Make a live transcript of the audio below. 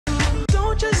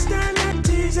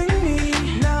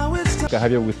I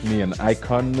have here with me an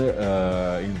icon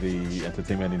in the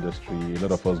entertainment industry. A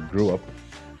lot of us grew up.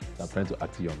 I'm trying to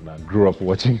act young now. Grew up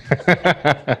watching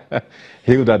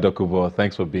Hilda Dokubo.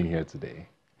 Thanks for being here today.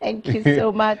 Thank you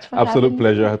so much for Absolute having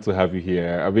pleasure me. to have you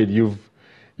here. I mean,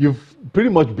 you've pretty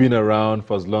much been around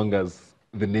for as long as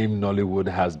the name Nollywood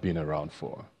has been around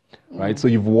for, right? So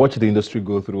you've watched the industry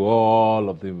go through all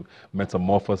of the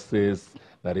metamorphosis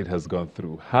that it has gone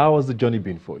through. How has the journey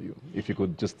been for you, if you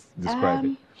could just describe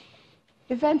it?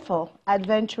 Eventful,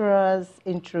 adventurous,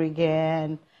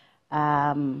 intriguing,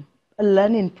 a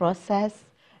learning process.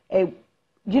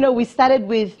 We started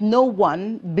with no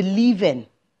one believing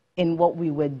in what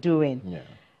we were doing. Yeah.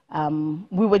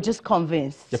 We were just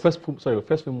convinced. Your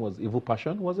first film was Evil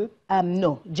Passion, was it?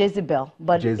 No, Jezebel.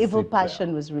 But Jezebel. Evil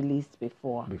Passion was released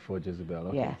before. Before Jezebel,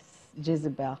 okay. Yes,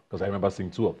 Jezebel. Because I remember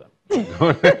seeing two of them.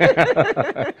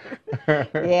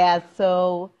 Yeah,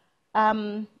 so,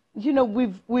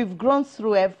 we've grown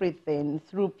through everything,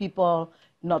 through people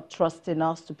not trusting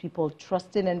us, to people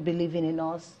trusting and believing in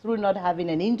us, through not having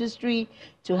an industry,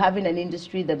 to having an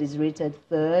industry that is rated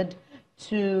third,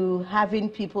 to having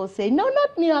people say, no,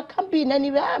 not me, I can't be in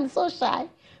anywhere, I'm so shy,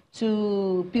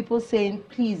 to people saying,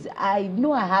 please, I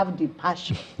know I have the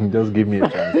passion. Just give me a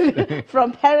chance.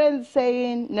 From parents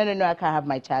saying, no, I can't have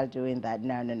my child doing that.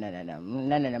 No,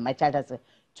 my child has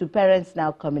to parents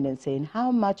now coming and saying, how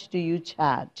much do you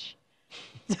charge?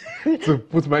 To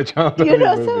put my child on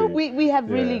the So movie. we have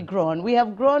really grown. We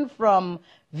have grown from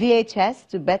VHS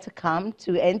to Betacam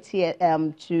to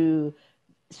to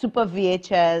Super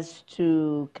VHS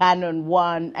to Canon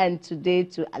 1 and today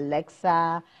to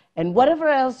Alexa and whatever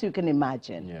else you can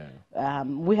imagine. Yeah.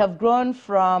 We have grown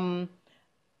from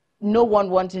no one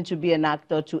wanting to be an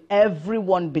actor to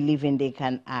everyone believing they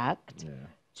can act,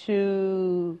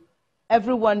 to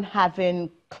everyone having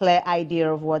clear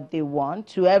idea of what they want,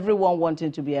 to everyone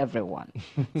wanting to be everyone.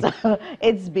 So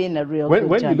it's been a real good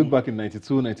When journey. you look back in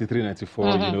 92, 93, 94,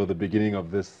 you know, the beginning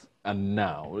of this and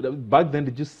now, back then,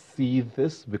 did you see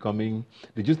this becoming,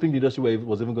 did you think the industry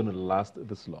was even going to last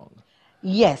this long?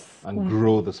 Yes. And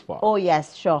grow this far? Oh,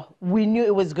 yes, sure. We knew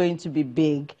it was going to be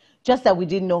big, just that we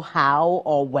didn't know how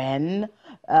or when.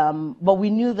 But we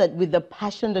knew that with the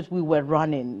passion that we were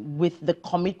running, with the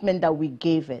commitment that we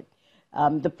gave it,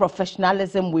 the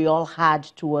professionalism we all had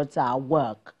towards our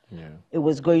work, it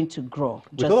was going to grow.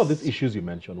 With all of these issues you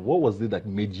mentioned, what was it that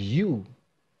made you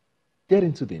get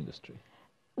into the industry?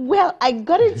 Well, I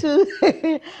got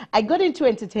into I got into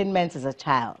entertainment as a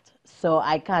child, so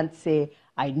I can't say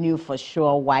I knew for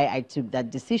sure why I took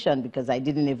that decision because I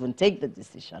didn't even take the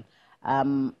decision.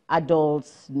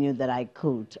 Adults knew that I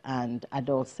could, and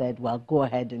adults said, well, go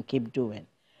ahead and keep doing.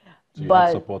 So you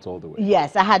had support all the way?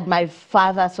 Yes, I had my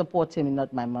father supporting me,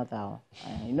 not my mother.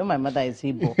 My mother is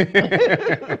Igbo.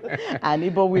 And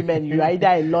Igbo women, you're either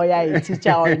a lawyer, a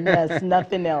teacher, or a nurse,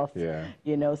 nothing else. Yeah.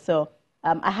 So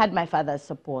I had my father's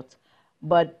support.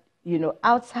 But,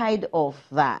 outside of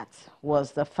that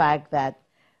was the fact that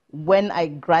when I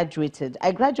graduated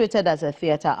as a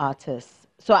theater artist.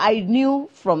 So I knew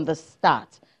from the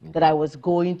start that I was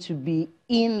going to be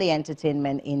in the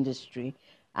entertainment industry.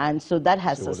 And so that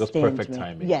has sustained me. It was just perfect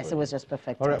timing. Yes, it was just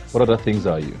perfect timing. What other things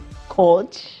are you?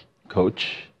 Coach.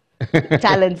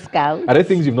 Talent scout. Are there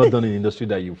things you've not done in the industry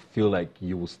that you feel like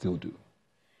you will still do?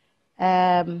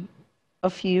 A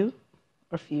few.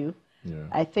 Yeah.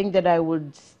 I think that I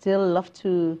would still love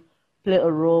to play a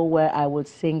role where I would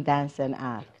sing, dance, and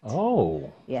act.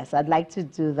 Oh. Yes, I'd like to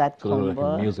do that combo.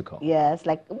 Like a musical. Yes,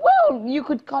 well, you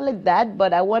could call it that,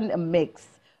 but I want a mix,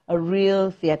 a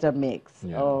real theater mix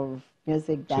of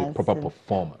music, dance. So proper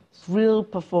performance. Real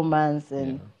performance,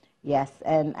 and yes,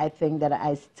 and I think that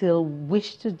I still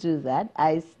wish to do that.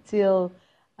 I still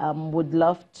would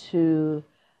love to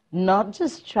not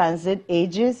just transit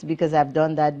ages, because I've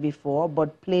done that before,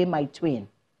 but play my twin.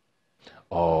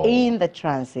 Oh. In the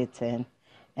transiting.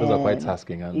 Those are quite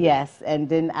tasking, aren't they? Yes, and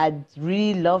then I'd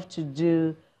really love to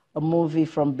do a movie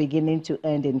from beginning to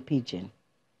end in Pidgin.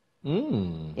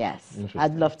 Yes,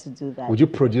 I'd love to do that. Would you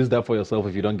produce that for yourself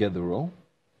if you don't get the role?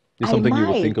 Is something you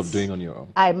would think of doing on your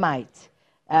own? I might.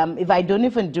 If I don't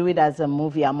even do it as a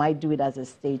movie, I might do it as a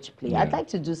stage play. I'd like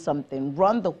to do something,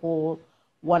 run the whole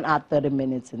 1 hour, 30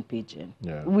 minutes in Pidgin.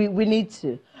 We need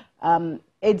to.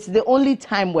 It's the only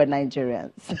time we're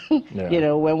Nigerians.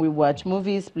 When we watch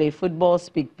movies, play football,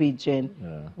 speak Pidgin,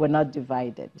 we're not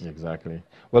divided. Exactly.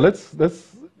 Well,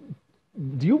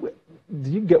 do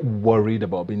you get worried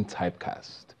about being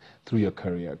typecast through your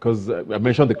career? Because I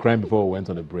mentioned the crime before we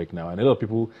went on a break now, and a lot of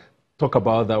people talk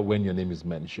about that when your name is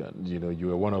mentioned. You know, you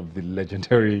were one of the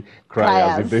legendary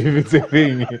criers, if it's a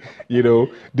thing. You know,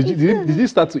 did it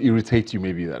start to irritate you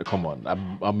maybe that, come on,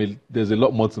 I mean, there's a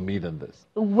lot more to me than this?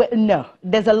 Well, no,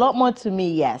 there's a lot more to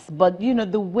me, yes. But, you know,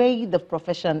 the way the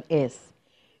profession is,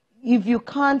 if you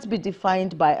can't be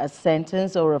defined by a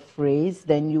sentence or a phrase,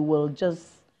 then you will just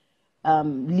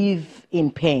live in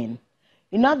pain.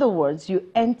 In other words, you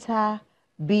enter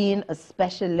being a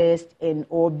specialist in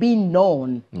or being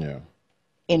known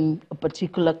in a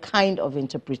particular kind of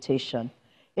interpretation.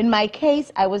 In my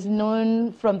case, I was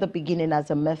known from the beginning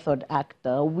as a method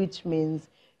actor, which means,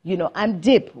 you know, I'm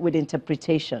deep with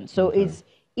interpretation. So it's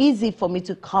easy for me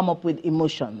to come up with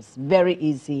emotions, very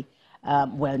easy.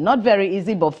 Well, not very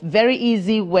easy, but very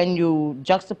easy when you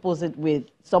juxtapose it with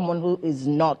someone who is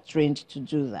not trained to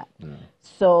do that.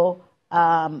 So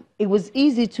it was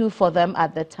easy too for them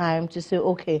at the time to say,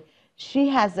 okay, she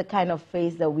has the kind of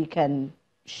face that we can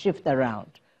shift around.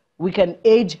 We can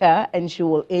age her and she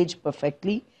will age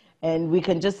perfectly. And we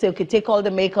can just say, okay, take all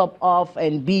the makeup off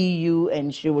and be you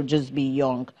and she will just be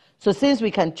young. So since we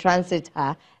can transit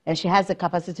her and she has the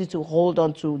capacity to hold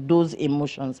on to those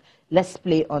emotions, let's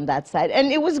play on that side.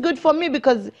 And it was good for me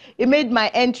because it made my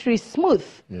entry smooth,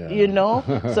 you know?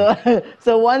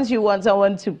 So once you want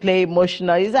someone to play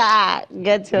emotional, you say,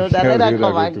 get Hilda, let her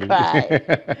come and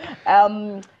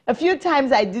cry. A few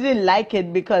times I didn't like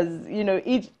it because, you know,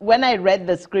 when I read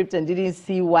the script and didn't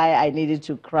see why I needed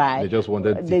to cry. They just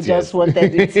wanted the tears. Just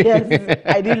wanted the tears.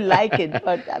 I didn't like it,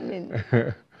 but I mean.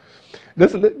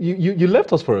 You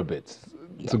left us for a bit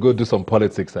to go do some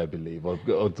politics, I believe, or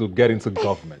to get into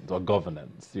government or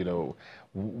governance. You know,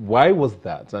 why was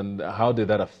that, and how did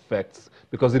that affect?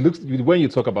 Because it looks, when you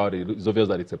talk about it, it's obvious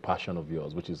that it's a passion of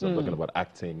yours, which is talking about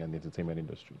acting and the entertainment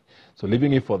industry. So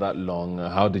leaving it for that long,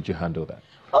 how did you handle that?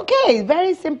 Okay,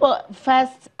 very simple.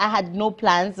 First, I had no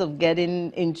plans of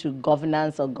getting into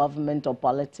governance or government or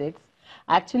politics.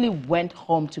 I actually went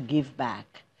home to give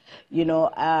back. You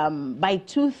know, by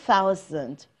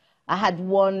 2000, I had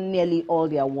won nearly all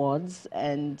the awards,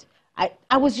 and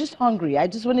I was just hungry. I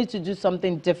just wanted to do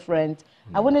something different.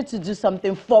 I wanted to do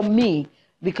something for me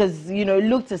because, you know, it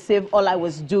looked as if all I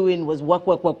was doing was work.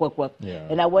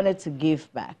 And I wanted to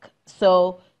give back.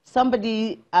 So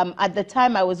somebody, at the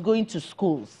time I was going to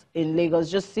schools in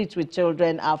Lagos, just sit with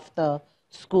children after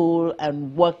school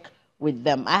and work with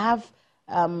them. I have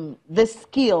this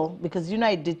skill, because, you know,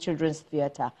 I did children's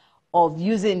theater, of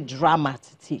using drama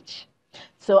to teach.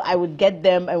 So I would get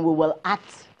them and we will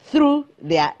act through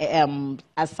their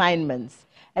assignments.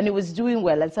 And it was doing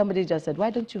well. And somebody just said, why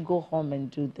don't you go home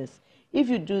and do this? If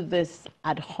you do this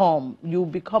at home, you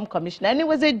become commissioner. And it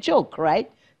was a joke, right?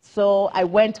 So I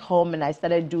went home and I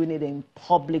started doing it in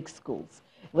public schools.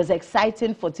 It was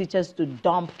exciting for teachers to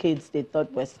dump kids they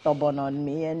thought were stubborn on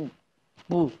me, and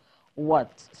boo,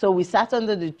 what? So we sat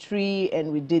under the tree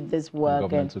and we did this work. And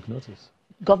government took notice.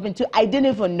 I didn't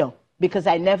even know because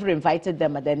I never invited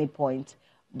them at any point.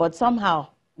 But somehow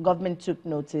government took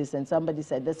notice and somebody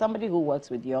said, there's somebody who works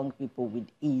with young people with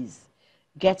ease.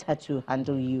 Get her to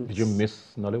handle you. Did you miss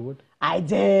Nollywood? I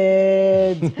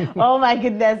did. Oh my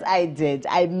goodness, I did.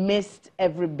 I missed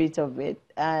every bit of it.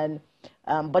 And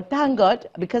but thank God,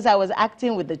 because I was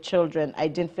acting with the children, I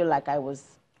didn't feel like I was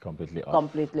completely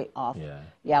off.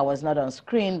 Yeah, I was not on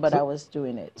screen, but I was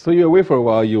doing it. So you're away for a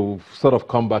while. You've sort of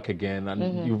come back again,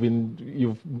 and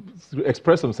you've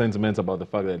expressed some sentiments about the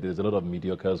fact that there's a lot of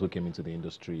mediocres who came into the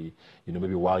industry, you know,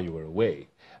 maybe while you were away.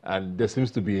 And there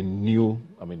seems to be a new,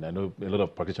 I mean, I know a lot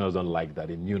of practitioners don't like that,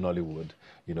 a new Nollywood.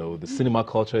 You know, the cinema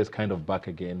culture is kind of back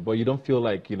again, but you don't feel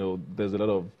like, you know, there's a lot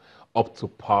of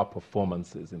up-to-par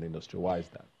performances in the industry. Why is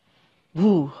that?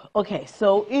 Ooh, okay,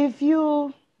 so if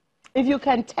you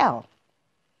can tell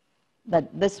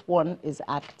that this one is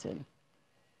acting,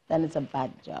 then it's a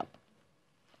bad job.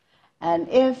 And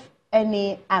if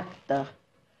any actor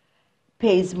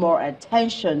pays more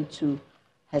attention to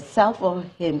herself or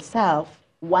himself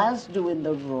whilst doing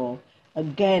the role,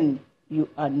 again, you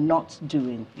are not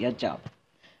doing your job.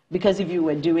 Because if you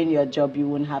were doing your job, you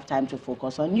wouldn't have time to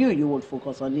focus on you. You would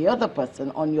focus on the other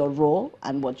person, on your role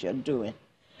and what you're doing.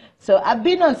 So I've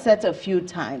been on set a few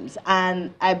times,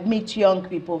 and I meet young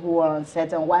people who are on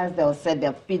set, and whilst they're on set,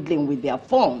 they're fiddling with their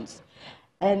phones.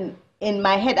 And in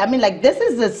my head, I mean, like, this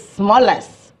is the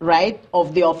smallest, right,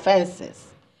 of the offenses.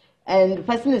 And the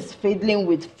person is fiddling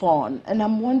with phone. And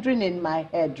I'm wondering in my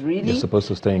head, really? You're supposed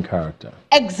to stay in character.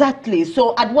 Exactly.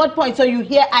 So at what point, so you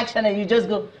hear action and you just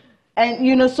go, and,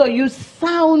 you know, so you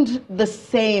sound the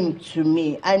same to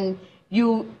me. And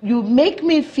you make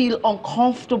me feel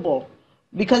uncomfortable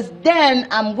Because then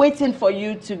I'm waiting for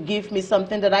you to give me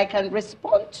something that I can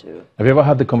respond to. Have you ever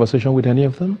had the conversation with any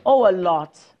of them? Oh, a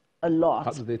lot, a lot.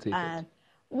 How do they take it?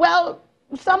 Well,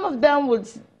 some of them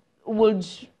would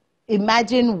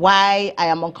imagine why I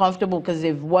am uncomfortable because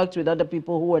they've worked with other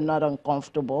people who are not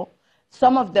uncomfortable.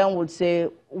 Some of them would say,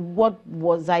 what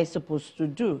was I supposed to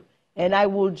do? And I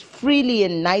would freely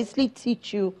and nicely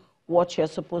teach you what you're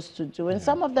supposed to do. And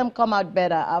some of them come out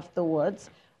better afterwards.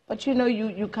 But you know,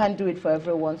 you can't do it for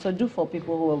everyone. So do for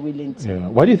people who are willing to. Yeah.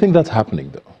 Why do you think that's happening,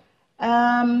 though?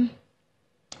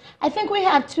 I think we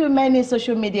have too many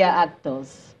social media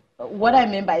actors. What I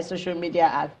mean by social media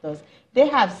actors, they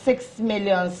have 6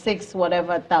 million, 6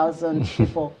 whatever thousand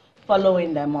people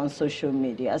following them on social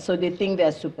media. So they think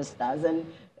they're superstars.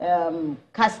 And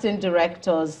casting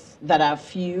directors that are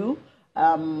few.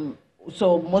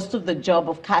 So most of the job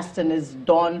of casting is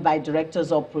done by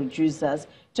directors or producers.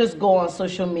 Just go on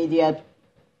social media,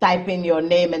 type in your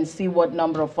name and see what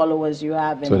number of followers you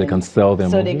have. So they can sell them.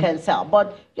 So they can sell.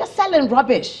 But you're selling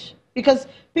rubbish because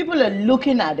people are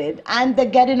looking at it and they're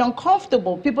getting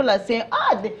uncomfortable. People are saying,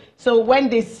 so when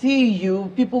they see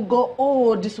you, people go,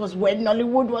 oh, this was when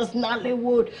Nollywood was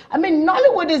Nollywood. I mean,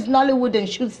 Nollywood is Nollywood and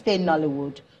should stay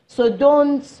Nollywood. So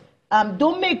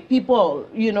don't make people,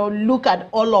 look at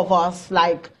all of us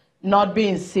like not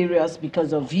being serious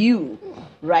because of you,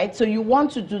 right? So you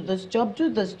want to do this job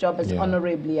as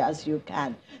honorably as you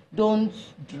can. Don't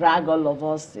drag all of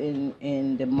us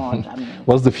in the mud. I mean,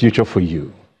 what's the future for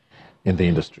you in the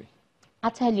industry?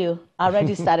 I tell you, I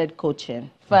already started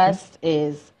coaching. First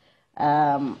is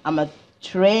I'm a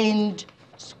trained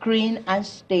screen and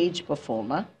stage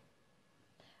performer.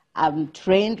 I'm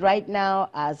trained right now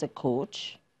as a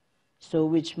coach, so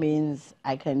which means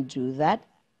I can do that.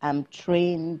 I'm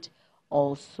trained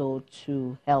also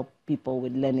to help people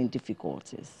with learning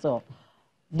difficulties. So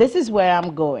this is where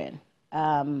I'm going.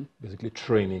 Basically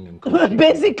training and coaching.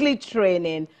 Basically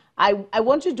training. I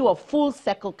want to do a full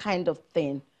circle kind of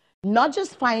thing. Not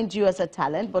just find you as a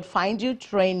talent, but find you,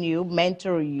 train you,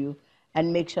 mentor you,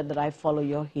 and make sure that I follow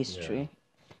your history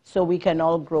so we can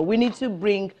all grow. We need to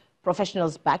bring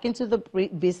professionals back into the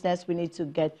business. We need to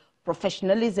get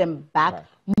professionalism back. Right.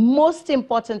 Most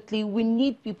importantly, we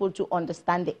need people to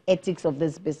understand the ethics of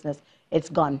this business. It's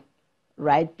gone,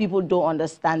 right? People don't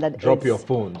understand that. Drop your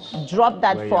phones. Drop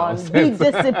that phone. Be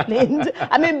disciplined.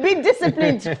 I mean, be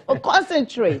disciplined.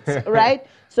 Concentrate, right?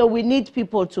 So we need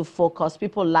people to focus.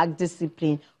 People lack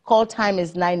discipline. Call time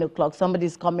is 9 o'clock.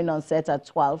 Somebody's coming on set at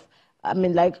 12. I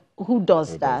mean, like, who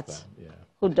does that? Yeah.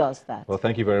 Who does that? Well,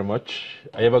 thank you very much.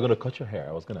 Are you ever going to cut your hair?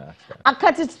 I was going to ask that. I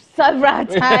cut it several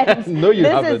times. No, you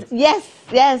haven't. Yes.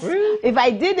 Really? If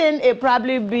I didn't, it'd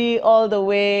probably be all the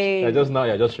way. Just now,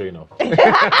 you're just showing off.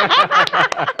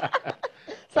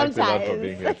 Sometimes. Thanks a lot for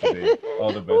being here today.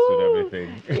 All the best with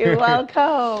everything. You're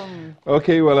welcome.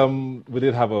 Okay, well, we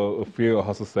did have a few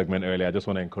hustle segment earlier. I just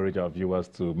want to encourage our viewers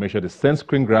to make sure they send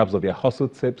screen grabs of their hustle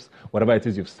tips. Whatever it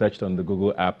is you've searched on the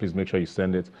Google app, please make sure you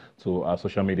send it to our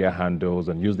social media handles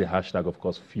and use the hashtag, of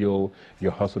course, Fuel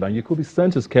Your Hustle. And you could be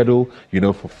sent to schedule,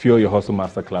 for Fuel Your Hustle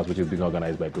Masterclass, which is being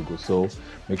organized by Google. So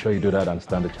make sure you do that and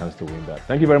stand a chance to win that.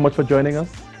 Thank you very much for joining us,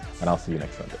 and I'll see you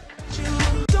next Sunday.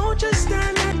 Don't just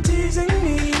stand there teasing